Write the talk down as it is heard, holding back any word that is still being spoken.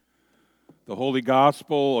The Holy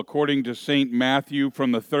Gospel according to St. Matthew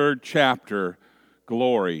from the 3rd chapter.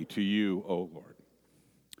 Glory to you, O Lord.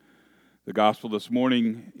 The Gospel this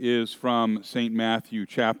morning is from St. Matthew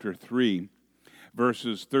chapter 3,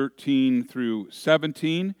 verses 13 through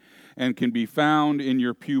 17, and can be found in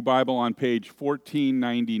your Pew Bible on page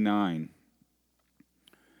 1499.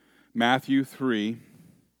 Matthew 3,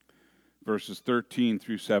 verses 13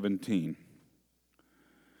 through 17.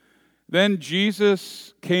 Then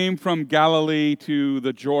Jesus came from Galilee to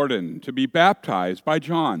the Jordan to be baptized by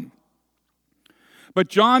John. But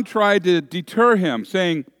John tried to deter him,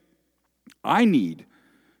 saying, "I need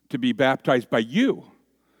to be baptized by you,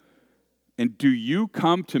 and do you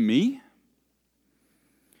come to me?"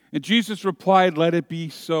 And Jesus replied, "Let it be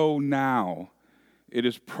so now. It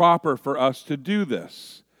is proper for us to do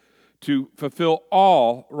this, to fulfill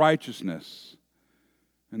all righteousness."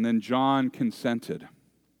 And then John consented.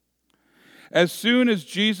 As soon as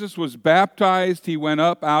Jesus was baptized, he went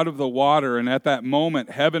up out of the water, and at that moment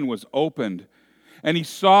heaven was opened, and he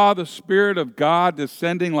saw the Spirit of God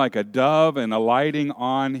descending like a dove and alighting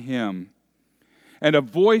on him. And a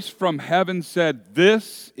voice from heaven said,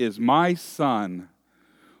 "This is my Son,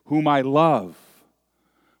 whom I love.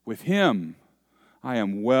 With him I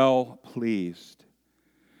am well pleased."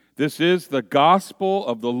 This is the gospel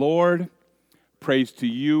of the Lord. Praise to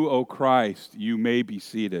you, O Christ. You may be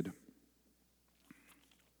seated.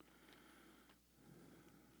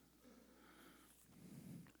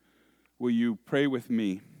 Will you pray with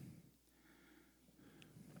me?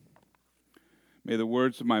 May the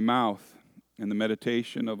words of my mouth and the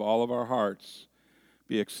meditation of all of our hearts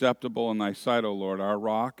be acceptable in thy sight, O Lord, our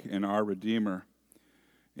rock and our Redeemer.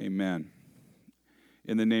 Amen.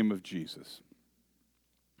 In the name of Jesus.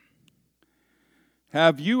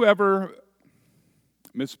 Have you ever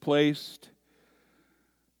misplaced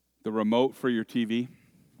the remote for your TV?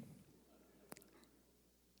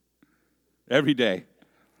 Every day.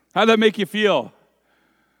 How'd that make you feel?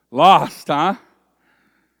 Lost, huh?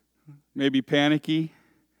 Maybe panicky,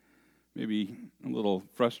 maybe a little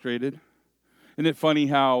frustrated. Isn't it funny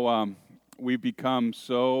how we've become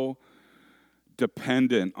so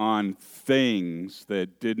dependent on things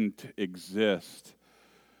that didn't exist,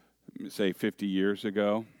 say, 50 years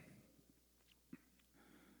ago?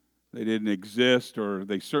 They didn't exist, or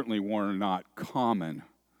they certainly were not common.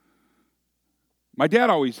 My dad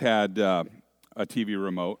always had a TV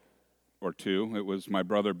remote or two. It was my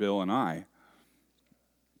brother Bill and I.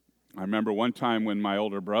 I remember one time when my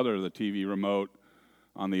older brother, the TV remote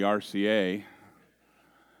on the RCA,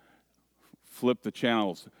 flipped the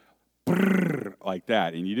channels like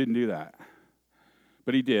that, and you didn't do that.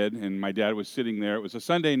 But he did, and my dad was sitting there. It was a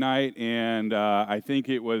Sunday night, and I think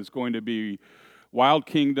it was going to be Wild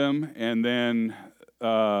Kingdom, and then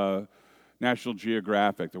National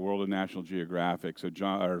Geographic, the world of National Geographic. So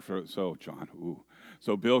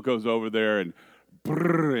Bill goes over there and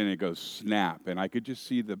it goes snap, and I could just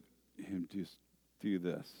see him just do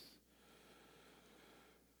this.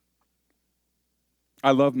 I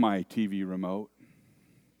love my TV remote.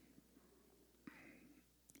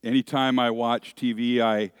 Anytime I watch TV,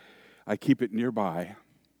 I keep it nearby,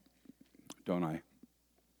 don't I?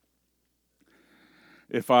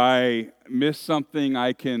 If I miss something,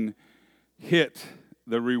 I can hit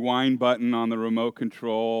the rewind button on the remote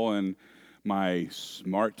control, and my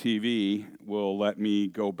smart TV will let me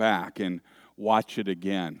go back and watch it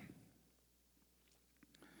again.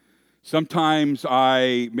 Sometimes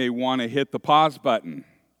I may want to hit the pause button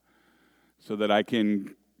so that I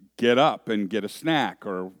can get up and get a snack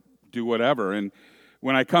or do whatever. And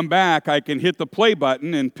when I come back, I can hit the play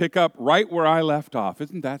button and pick up right where I left off.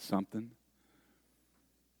 Isn't that something?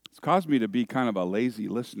 It's caused me to be kind of a lazy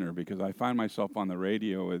listener, because I find myself on the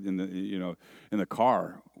radio in the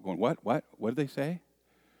car going, what did they say?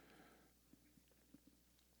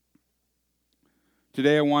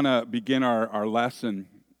 Today I want to begin our lesson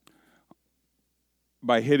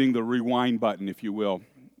by hitting the rewind button, if you will,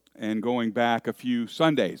 and going back a few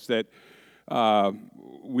Sundays that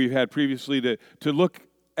we've had previously to look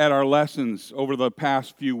at our lessons over the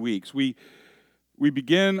past few weeks. We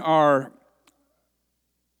begin our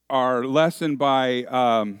lesson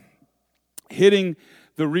by hitting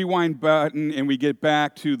the rewind button, and we get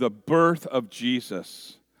back to the birth of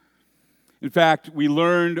Jesus. In fact, we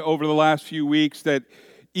learned over the last few weeks that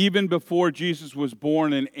even before Jesus was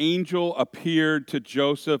born, an angel appeared to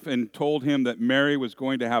Joseph and told him that Mary was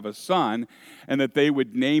going to have a son and that they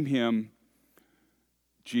would name him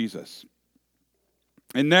Jesus.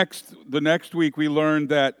 And the next week we learned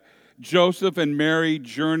that Joseph and Mary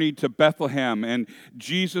journeyed to Bethlehem, and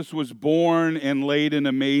Jesus was born and laid in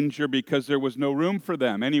a manger because there was no room for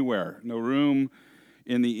them anywhere, no room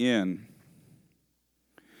in the inn.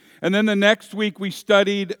 And then the next week we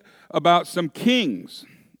studied about some kings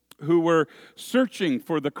who were searching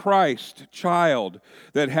for the Christ child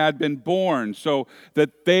that had been born so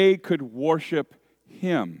that they could worship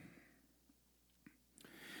him.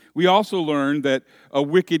 We also learned that a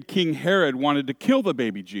wicked King Herod wanted to kill the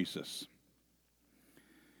baby Jesus.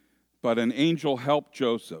 But an angel helped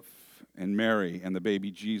Joseph and Mary and the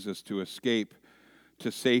baby Jesus to escape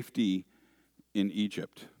to safety in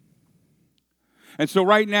Egypt. And so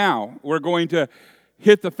right now, we're going to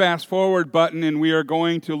hit the fast forward button and we are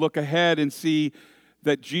going to look ahead and see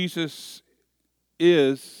that Jesus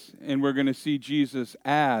is, and we're going to see Jesus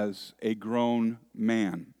as a grown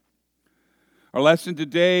man. Our lesson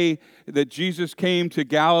today, that Jesus came to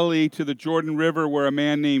Galilee, to the Jordan River, where a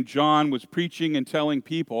man named John was preaching and telling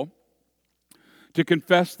people to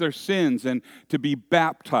confess their sins and to be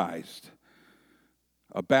baptized,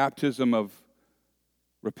 a baptism of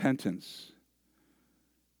repentance.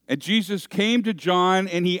 And Jesus came to John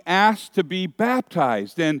and he asked to be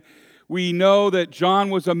baptized. And we know that John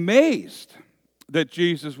was amazed that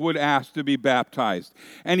Jesus would ask to be baptized.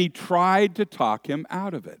 And he tried to talk him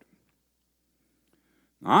out of it.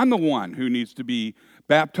 I'm the one who needs to be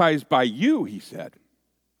baptized by you, he said.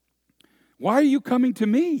 Why are you coming to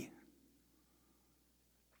me?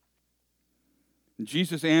 And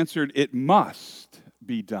Jesus answered, it must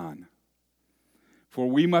be done. For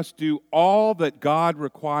we must do all that God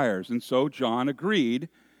requires. And so John agreed,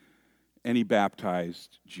 and he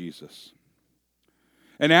baptized Jesus.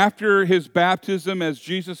 And after his baptism, as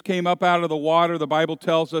Jesus came up out of the water, the Bible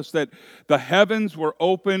tells us that the heavens were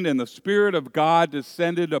opened and the Spirit of God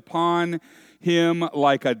descended upon him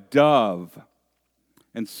like a dove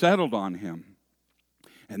and settled on him.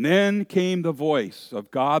 And then came the voice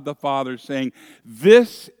of God the Father saying,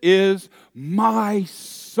 this is my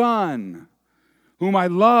Son, whom I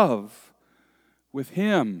love. With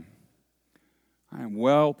him I am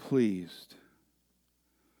well pleased.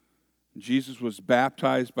 Jesus was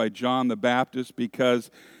baptized by John the Baptist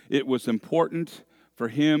because it was important for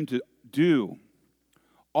him to do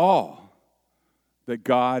all that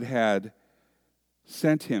God had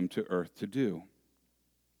sent him to earth to do.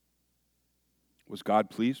 Was God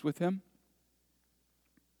pleased with him?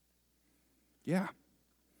 Yeah,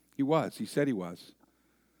 he was. He said he was.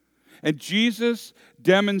 And Jesus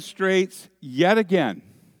demonstrates yet again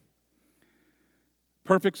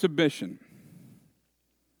perfect submission,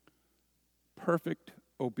 perfect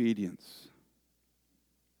obedience.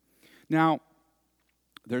 Now,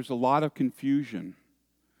 there's a lot of confusion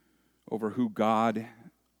over who God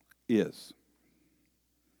is.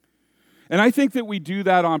 And I think that we do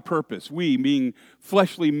that on purpose, we being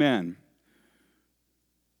fleshly men.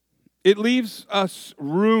 It leaves us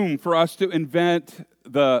room for us to invent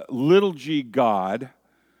the little g God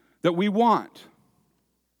that we want.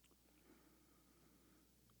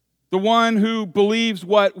 The one who believes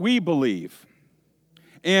what we believe.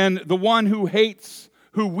 And the one who hates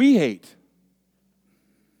who we hate.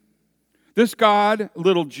 This God,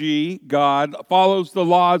 little g, God, follows the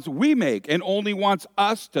laws we make and only wants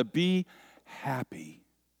us to be happy.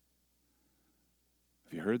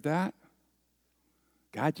 Have you heard that?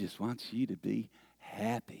 God just wants you to be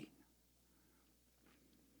happy.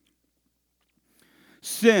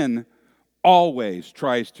 Sin always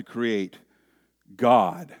tries to create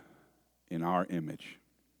God in our image.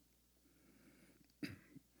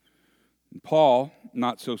 And Paul,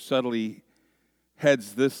 not so subtly,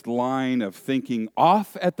 heads this line of thinking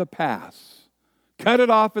off at the pass. Cut it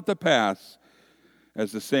off at the pass,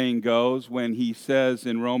 as the saying goes, when he says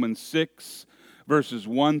in Romans 6, verses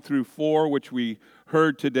 1 through 4, which we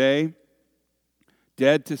heard today,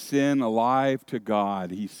 dead to sin, alive to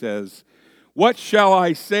God. He says, what shall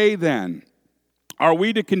I say then? Are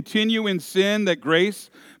we to continue in sin that grace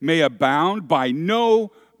may abound? By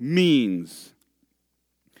no means.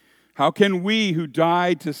 How can we who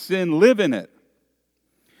died to sin live in it?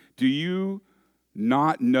 Do you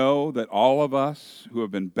not know that all of us who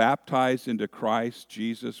have been baptized into Christ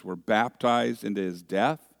Jesus were baptized into his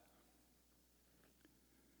death?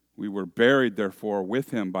 We were buried, therefore,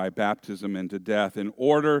 with him by baptism into death, in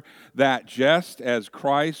order that just as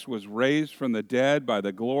Christ was raised from the dead by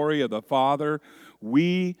the glory of the Father,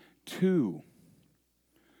 we too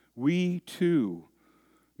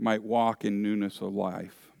might walk in newness of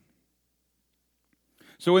life.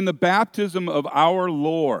 So in the baptism of our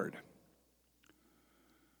Lord,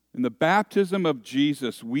 in the baptism of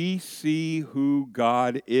Jesus, we see who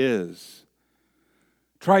God is.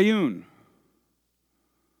 Triune.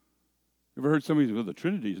 Ever heard somebody say, well, the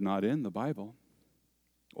Trinity's not in the Bible?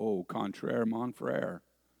 Oh, contraire, mon frère.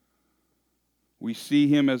 We see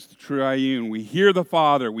him as the triune. We hear the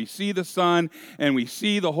Father, we see the Son, and we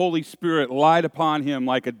see the Holy Spirit light upon him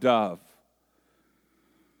like a dove.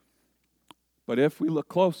 But if we look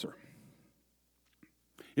closer,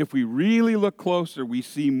 if we really look closer, we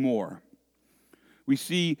see more. We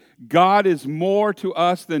see God is more to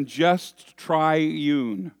us than just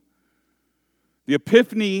triune. The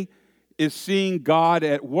Epiphany is seeing God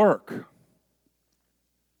at work.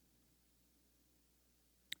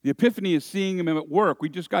 The Epiphany is seeing him at work. We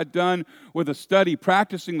just got done with a study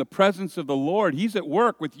practicing the presence of the Lord. He's at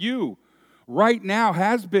work with you right now,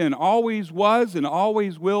 has been, always was, and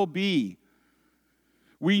always will be.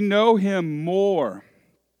 We know him more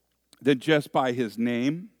than just by his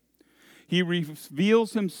name. He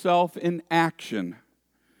reveals himself in action.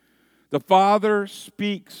 The Father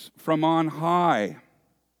speaks from on high.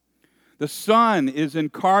 The Son is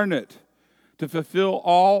incarnate to fulfill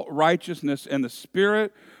all righteousness, and the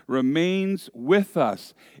Spirit remains with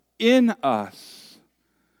us, in us,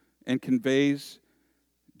 and conveys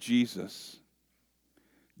Jesus.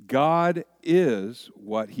 God is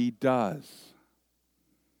what he does.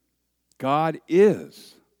 God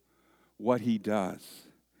is what he does.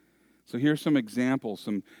 So here's some examples,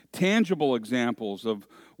 some tangible examples of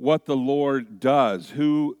what the Lord does,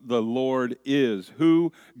 who the Lord is,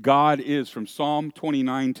 who God is, from Psalm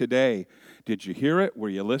 29 today. Did you hear it? Were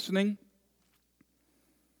you listening?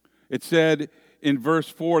 It said in verse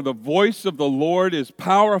 4, the voice of the Lord is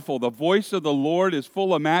powerful. The voice of the Lord is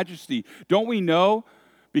full of majesty. Don't we know,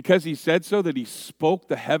 because he said so, that he spoke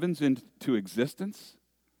the heavens into existence?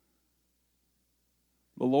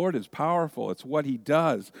 The Lord is powerful. It's what he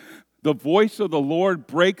does. The voice of the Lord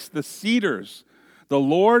breaks the cedars. The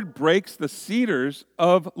Lord breaks the cedars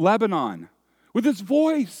of Lebanon with his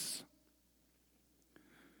voice.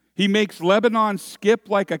 He makes Lebanon skip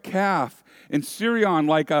like a calf and Sirion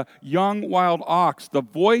like a young wild ox. The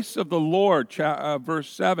voice of the Lord, verse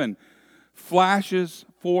 7, flashes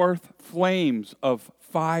forth flames of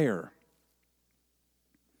fire.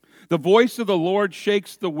 The voice of the Lord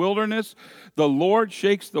shakes the wilderness. The Lord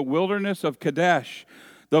shakes the wilderness of Kadesh.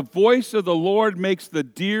 The voice of the Lord makes the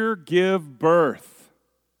deer give birth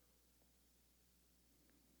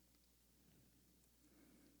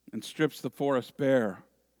and strips the forest bare.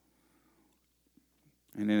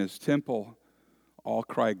 And in his temple, all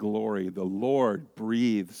cry glory. The Lord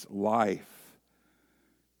breathes life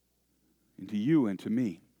into you and to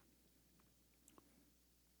me.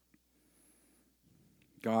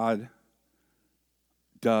 God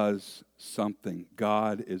does something.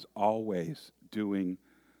 God is always doing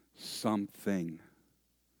something.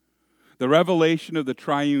 The revelation of the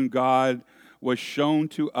triune God was shown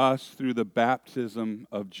to us through the baptism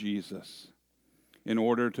of Jesus in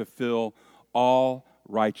order to fill all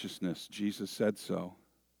righteousness. Jesus said so.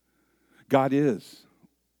 God is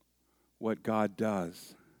what God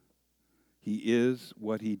does. He is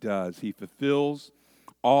what he does. He fulfills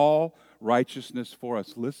all righteousness for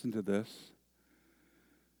us. Listen to this.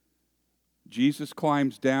 Jesus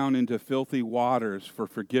climbs down into filthy waters for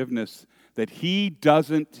forgiveness that he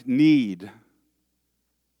doesn't need.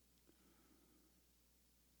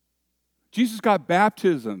 Jesus got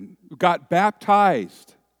baptized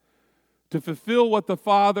to fulfill what the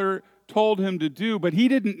Father told him to do, but he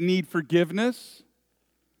didn't need forgiveness.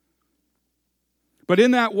 But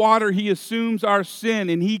in that water, he assumes our sin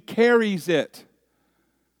and he carries it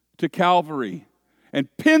to Calvary and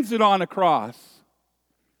pins it on a cross.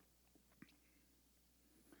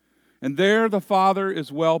 And there the Father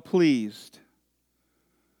is well pleased.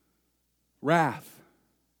 Wrath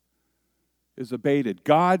is abated.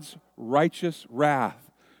 God's righteous wrath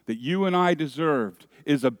that you and I deserved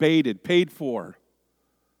is abated, paid for,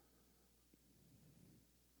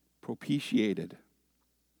 propitiated.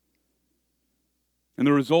 And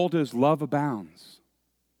the result is love abounds.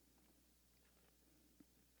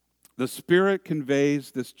 The Spirit conveys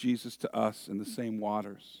this Jesus to us in the same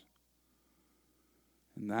waters.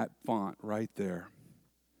 In that font right there.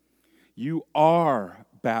 You are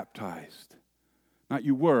baptized. Not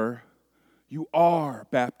you were. You are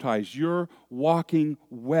baptized. You're walking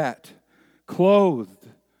wet, clothed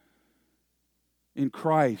in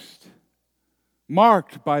Christ,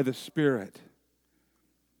 marked by the Spirit.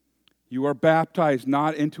 You are baptized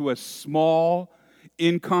not into a small,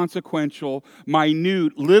 inconsequential,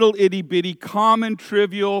 minute, little itty-bitty, common,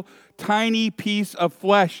 trivial, tiny piece of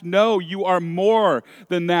flesh. No, you are more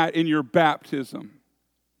than that in your baptism.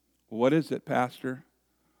 What is it, Pastor?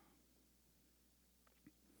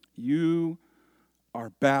 You are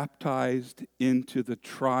baptized into the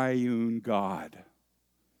triune God.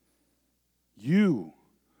 You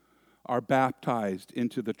are baptized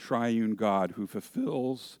into the triune God who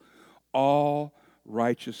fulfills all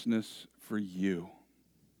righteousness for you.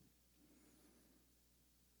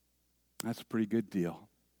 That's a pretty good deal.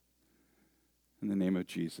 In the name of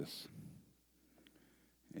Jesus,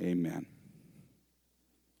 amen.